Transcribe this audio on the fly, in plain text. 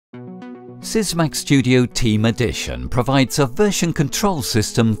Sysmac Studio Team Edition provides a version control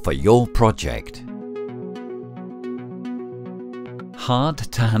system for your project. Hard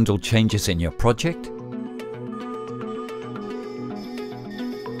to handle changes in your project?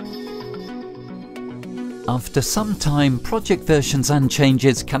 After some time, project versions and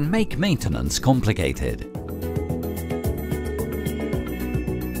changes can make maintenance complicated.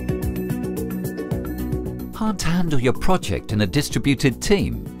 Hard to handle your project in a distributed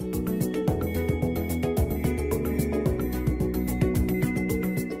team?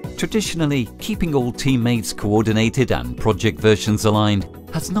 Traditionally, keeping all teammates coordinated and project versions aligned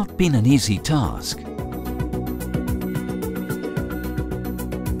has not been an easy task.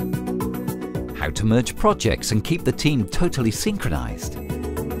 How to merge projects and keep the team totally synchronized?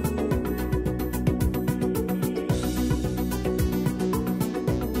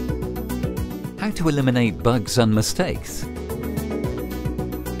 How to eliminate bugs and mistakes?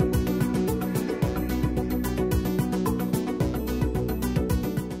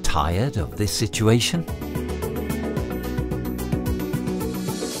 Tired of this situation?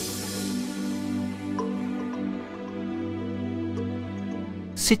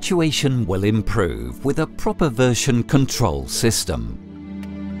 Situation will improve with a proper version control system.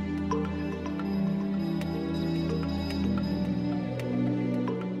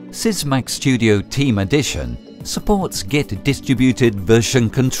 Sysmac Studio Team Edition supports Git distributed version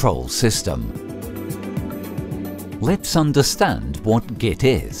control system. Let's understand what Git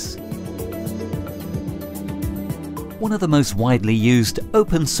is. One of the most widely used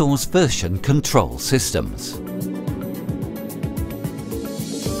open source version control systems.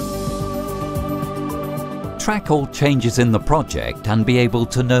 Track all changes in the project and be able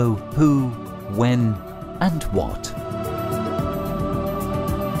to know who, when, and what.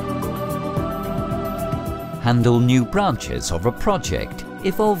 Handle new branches of a project,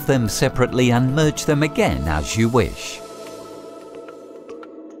 evolve them separately and merge them again as you wish.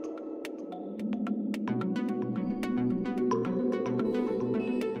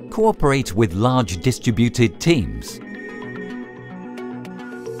 Cooperate with large distributed teams.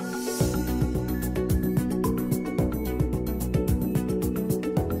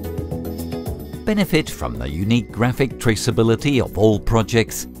 Benefit from the unique graphic traceability of all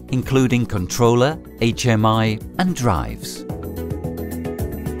projects, including controller, HMI, and drives.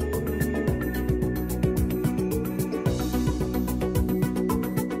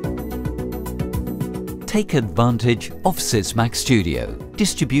 Take advantage of Sysmac Studio,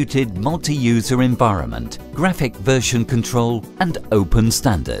 distributed multi-user environment, graphic version control, and open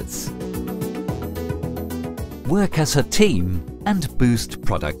standards. Work as a team and boost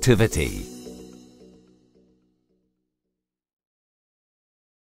productivity.